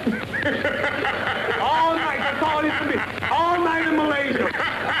 All night, that's all he's going to be. All night in Malaysia.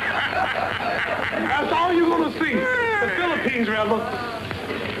 That's all you're going to see. The Philippines, rather.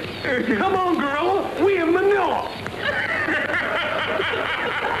 Come on, gorilla. We in Manila.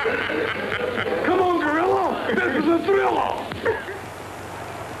 Come on, gorilla. This is a thriller.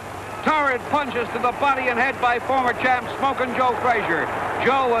 Torrid punches to the body and head by former champ Smokin' Joe Frazier.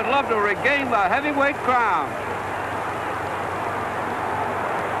 Joe would love to regain the heavyweight crown.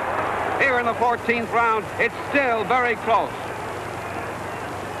 Here in the 14th round, it's still very close.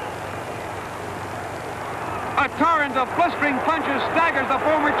 A torrent of blistering punches staggers the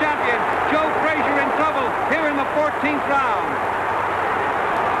former champion. Joe Frazier in trouble here in the 14th round.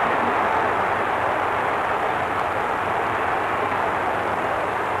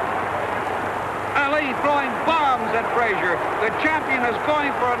 Ali throwing bombs at Frazier. The champion is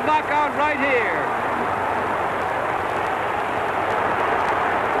going for a knockout right here.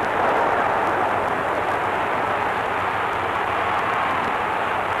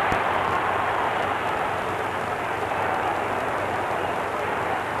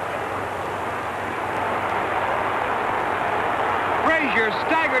 Frazier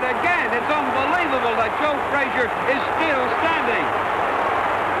staggered again. It's unbelievable that Joe Frazier is still standing.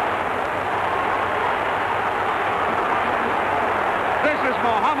 This is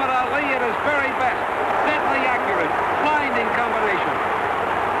Muhammad Ali at his very best. Deadly accurate, blinding combination.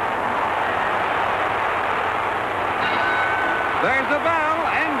 There's the bell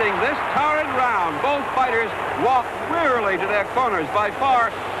ending this torrid round. Both fighters walk wearily to their corners. By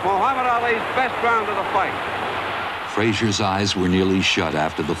far, Muhammad Ali's best round of the fight. Frazier's eyes were nearly shut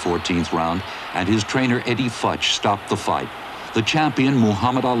after the 14th round, and his trainer Eddie Futch stopped the fight. the champion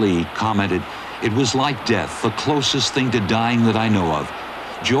Muhammad Ali commented, "It was like death, the closest thing to dying that I know of.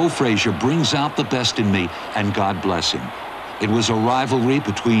 Joe Frazier brings out the best in me, and God bless him." It was a rivalry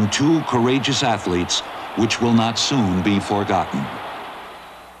between two courageous athletes, which will not soon be forgotten.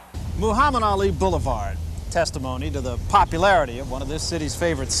 Muhammad Ali Boulevard, testimony to the popularity of one of this city's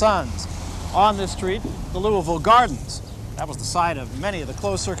favorite sons. On this street, the Louisville Gardens. That was the site of many of the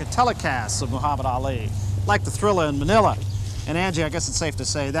closed-circuit telecasts of Muhammad Ali, like the Thriller in Manila. And Angie, I guess it's safe to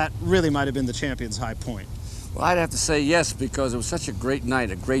say that really might have been the champion's high point. Well, I'd have to say yes, because it was such a great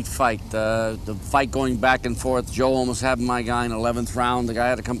night, a great fight. The fight going back and forth, Joe almost had my guy in the 11th round. The guy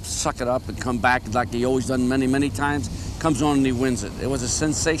had to come suck it up and come back like he always done many, many times. Comes on and he wins it. It was a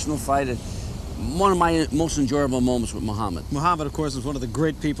sensational fight. One of my most enjoyable moments with Muhammad. Muhammad, of course, was one of the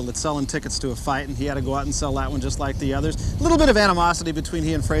great people at selling tickets to a fight, and he had to go out and sell that one just like the others. A little bit of animosity between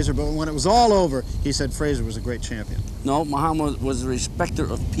he and Frazier, but when it was all over, he said Frazier was a great champion. No, Muhammad was a respecter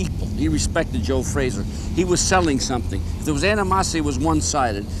of people. He respected Joe Frazier. He was selling something. If there was animosity, it was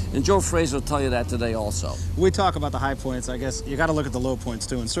one-sided, and Joe Frazier will tell you that today also. We talk about the high points. I guess you got to look at the low points,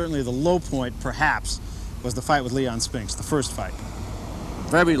 too, and certainly the low point, perhaps, was the fight with Leon Spinks, the first fight.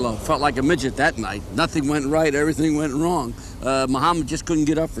 Very low. Felt like a midget that night. Nothing went right. Everything went wrong. Muhammad just couldn't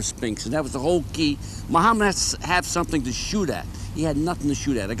get up for Spinks, and that was the whole key. Muhammad has to have something to shoot at. He had nothing to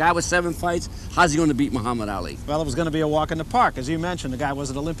shoot at. A guy with 7 fights, how's he going to beat Muhammad Ali? Well, it was going to be a walk in the park. As you mentioned, the guy was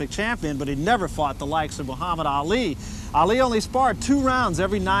an Olympic champion, but he never fought the likes of Muhammad Ali. Ali only sparred 2 rounds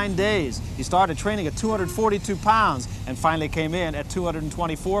every 9 days. He started training at 242 pounds and finally came in at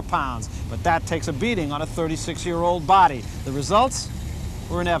 224 pounds. But that takes a beating on a 36-year-old body. The results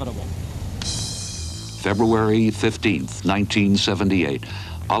were inevitable. February 15th, 1978.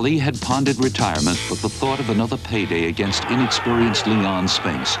 Ali had pondered retirement, but the thought of another payday against inexperienced Leon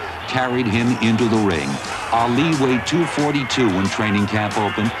Spinks carried him into the ring. Ali weighed 242 when training camp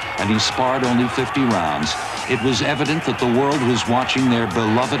opened, and he sparred only 50 rounds. It was evident that the world was watching their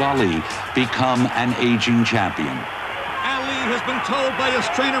beloved Ali become an aging champion. Ali has been told by his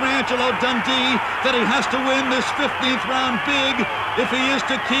trainer Angelo Dundee that he has to win this 15th round big if he is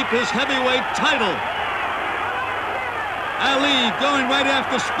to keep his heavyweight title. Ali going right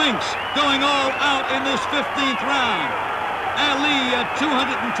after Spinks, going all out in this 15th round. Ali at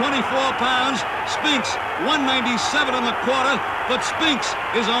 224 pounds, Spinks 197 in the quarter, but Spinks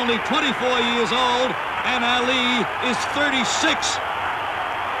is only 24 years old and Ali is 36.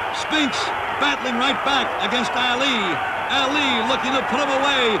 Spinks battling right back against Ali. Ali looking to put him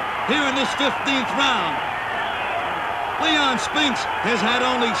away here in this 15th round. Leon Spinks has had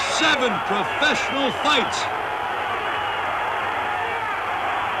only 7 professional fights.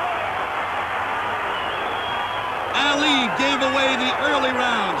 Ali gave away the early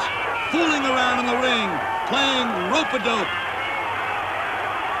rounds, fooling around in the ring, playing rope-a-dope.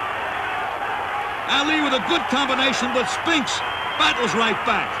 Ali with a good combination, but Spinks battles right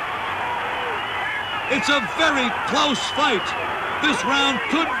back. It's a very close fight. This round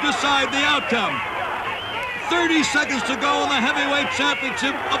could decide the outcome. 30 seconds to go in the heavyweight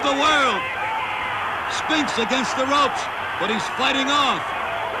championship of the world. Spinks against the ropes, but he's fighting off.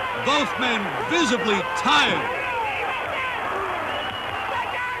 Both men visibly tired.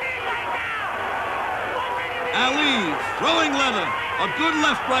 Ali throwing leather, a good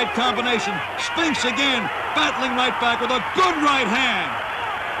left-right combination. Spinks again, battling right back with a good right hand.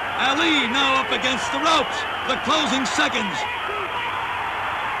 Ali now up against the ropes, the closing seconds.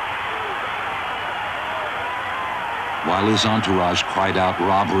 While his entourage cried out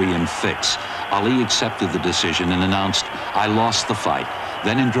robbery and fix, Ali accepted the decision and announced, "I lost the fight."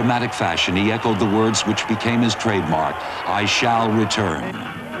 Then in dramatic fashion, he echoed the words which became his trademark, "I shall return."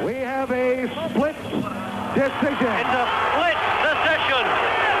 We have a split decision. It's a split decision.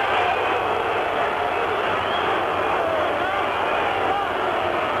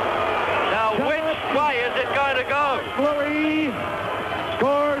 Now, which way is it going to go? Louis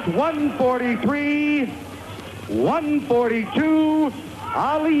scores 143, 142,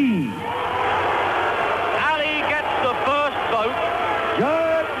 Ali. Ali gets the first vote.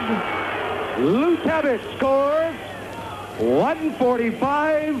 Judge Lutevich scores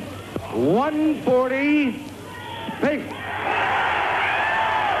 145, 140, Spinks.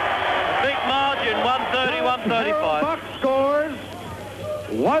 Big margin, 130, 135. Buck scores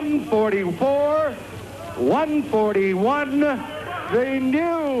 144, 141. The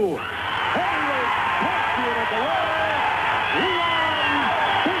new heavyweight champion of the world, Leon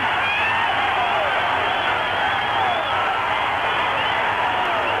Spinks.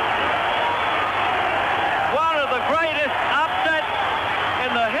 One of the greatest upsets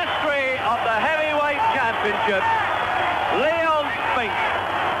in the history of the heavyweight championship. Leon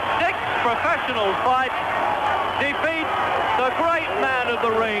professional fight defeats the great man of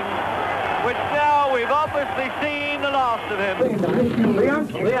the ring, which now we've obviously seen the last of him.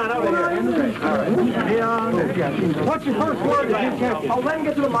 Leon, over here. All right. Leon, what's your first word as you champion? Oh, let him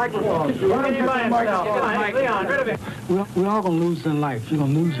get to the microphone. Leon, we're all going to lose in life. You're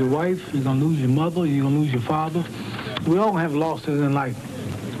going to lose your wife, you're going to lose your mother, you're going to lose your father. We all have losses in life.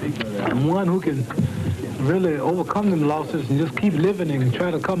 And one who can really overcome them losses and just keep living and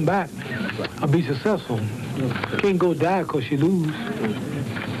try to come back or be successful. You can't go die because you lose.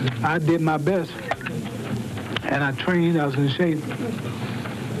 I did my best, and I trained, I was in shape,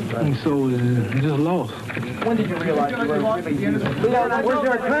 and so I just lost. when did you realize you were really Leon, was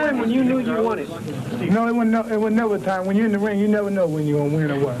there a time when you knew you won it? No, it was never a time. When you're in the ring, you never know when you're going to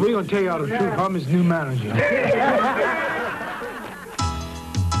win or what. We're going to tell y'all the truth. I'm his new manager.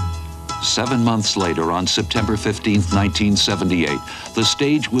 7 months later, on September 15th, 1978, the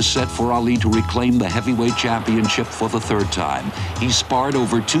stage was set for Ali to reclaim the heavyweight championship for the third time. He sparred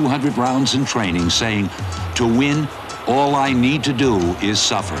over 200 rounds in training, saying, "To win, all I need to do is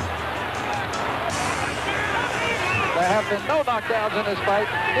suffer." There have been no knockdowns in this fight.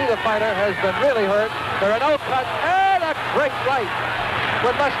 Neither fighter has been really hurt. There are no cuts, and a great right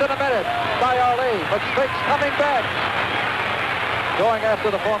with less than a minute by Ali, but Spinks coming back. Going after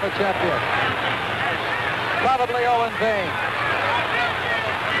the former champion. Probably Owen Bain.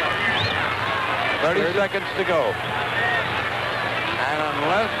 30 seconds to go. And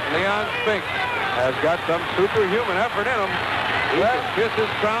unless Leon Spinks has got some superhuman effort in him, he can kiss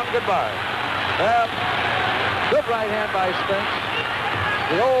his crown goodbye. Well, good right hand by Spinks.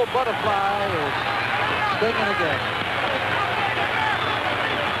 The old butterfly is stinging again.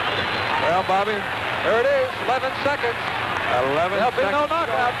 Well, Bobby, there it is, 11 seconds. 11 There'll be no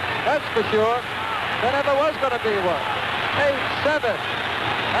knockout, that's for sure. There never was going to be one. 8-7.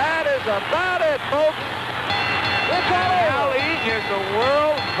 That is about it, folks. It's Ali is the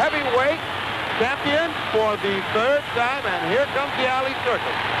world heavyweight champion for the third time, and here comes the Ali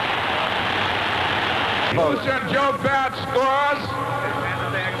circus. Moose and Joe Bat scores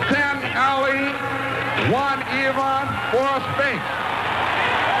 10 Ali, 1 even for Spinks.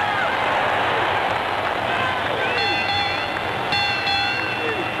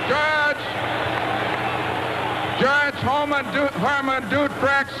 Judge Herman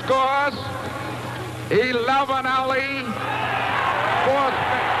Dutrack scores 11 Ali, 4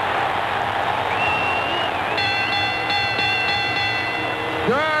 Spinks.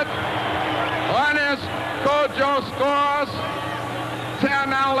 Judge Ernest Kojo scores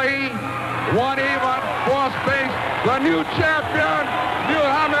 10 Ali, 1 even, 4 Spinks. The new champion,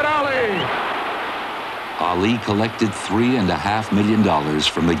 Muhammad Ali. Ali collected $3.5 million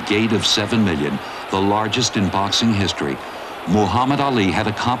from the gate of $7 million, the largest in boxing history. Muhammad Ali had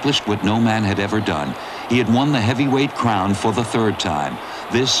accomplished what no man had ever done. He had won the heavyweight crown for the third time.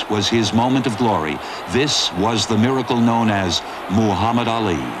 This was his moment of glory. This was the miracle known as Muhammad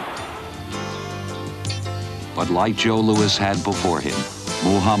Ali. But like Joe Louis had before him,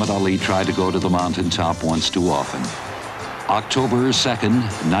 Muhammad Ali tried to go to the mountaintop once too often. October 2nd,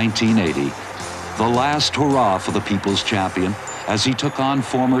 1980. The last hurrah for the people's champion as he took on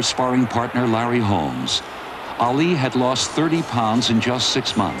former sparring partner Larry Holmes. Ali had lost 30 pounds in just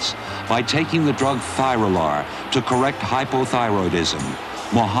 6 months by taking the drug Thyrolar to correct hypothyroidism.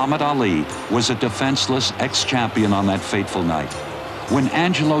 Muhammad Ali was a defenseless ex-champion on that fateful night. When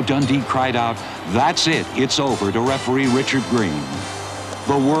Angelo Dundee cried out, "That's it, it's over," to referee Richard Green,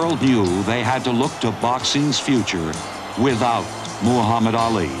 the world knew they had to look to boxing's future without Muhammad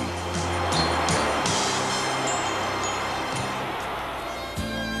Ali.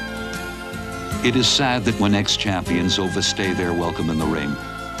 It is sad that when ex-champions overstay their welcome in the ring,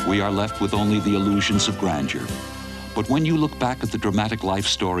 we are left with only the illusions of grandeur. But when you look back at the dramatic life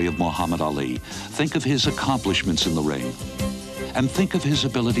story of Muhammad Ali, think of his accomplishments in the ring. And think of his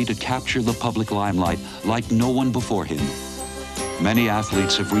ability to capture the public limelight like no one before him. Many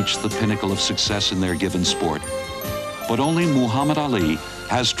athletes have reached the pinnacle of success in their given sport. But only Muhammad Ali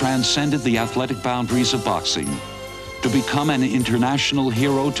has transcended the athletic boundaries of boxing to become an international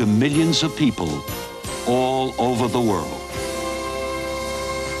hero to millions of people all over the world.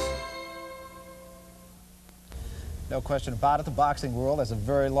 No question about it, the boxing world has a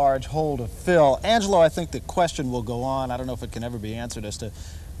very large hole to fill. Angelo, I think the question will go on. I don't know if it can ever be answered as to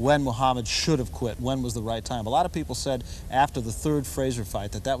when Muhammad should have quit, when was the right time. A lot of people said after the third Frazier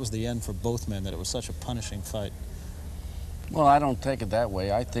fight that was the end for both men, that it was such a punishing fight. Well, I don't take it that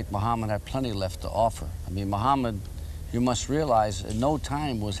way. I think Muhammad had plenty left to offer. I mean, Muhammad, you must realize, at no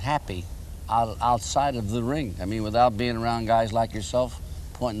time was happy outside of the ring. I mean, without being around guys like yourself,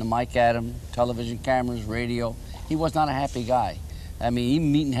 pointing the mic at him, television cameras, radio. He was not a happy guy. I mean,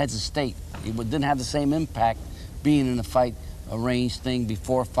 even meeting heads of state, he didn't have the same impact being in a fight, arranged thing,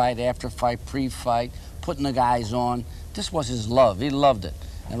 before fight, after fight, pre-fight, putting the guys on. This was his love. He loved it.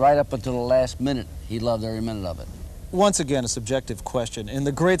 And right up until the last minute, he loved every minute of it. Once again, a subjective question. In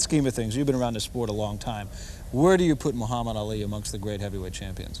the great scheme of things, you've been around this sport a long time. Where do you put Muhammad Ali amongst the great heavyweight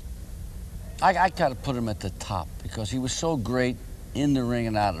champions? I got to put him at the top because he was so great in the ring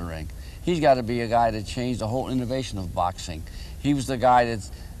and out of the ring. He's got to be a guy that changed the whole innovation of boxing. He was the guy that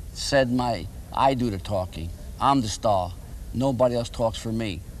said, I do the talking. I'm the star. Nobody else talks for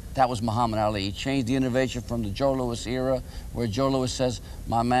me. That was Muhammad Ali. He changed the innovation from the Joe Louis era, where Joe Louis says,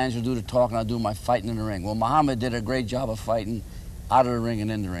 my manager do the talking, I do my fighting in the ring. Well, Muhammad did a great job of fighting out of the ring and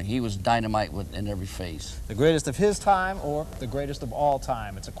in the ring. He was dynamite in every phase. The greatest of his time or the greatest of all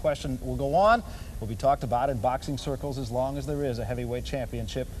time? It's a question that will go on, will be talked about in boxing circles as long as there is a heavyweight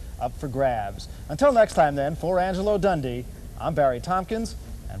championship up for grabs. Until next time then, for Angelo Dundee, I'm Barry Tompkins,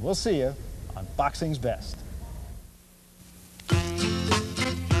 and we'll see you on Boxing's Best.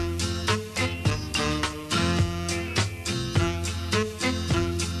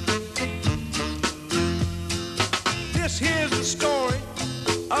 Here's the story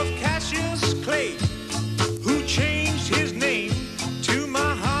of Cassius Clay, who changed his name to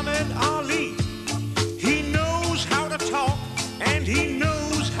Muhammad Ali. He knows how to talk and he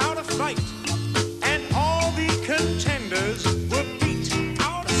knows how to fight, and all the contenders were beat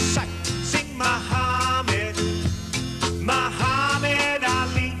out of sight. Sing Muhammad, Muhammad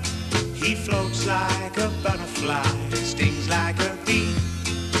Ali. He floats like a butterfly, stings like a bee.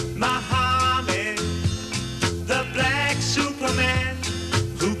 Muhammad, the black Superman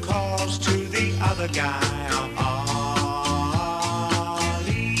who calls to the other guy Ali.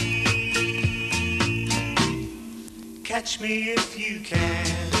 Catch me if you can.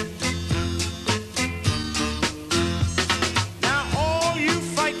 Now all you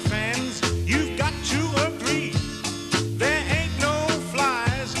fight fans, you've got to agree, there ain't no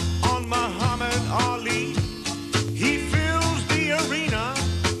flies on Muhammad Ali. He fills the arena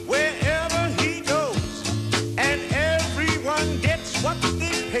wherever he goes, and everyone gets what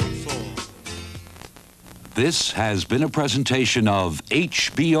they pay for. This has been a presentation of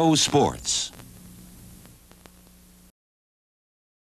HBO Sports.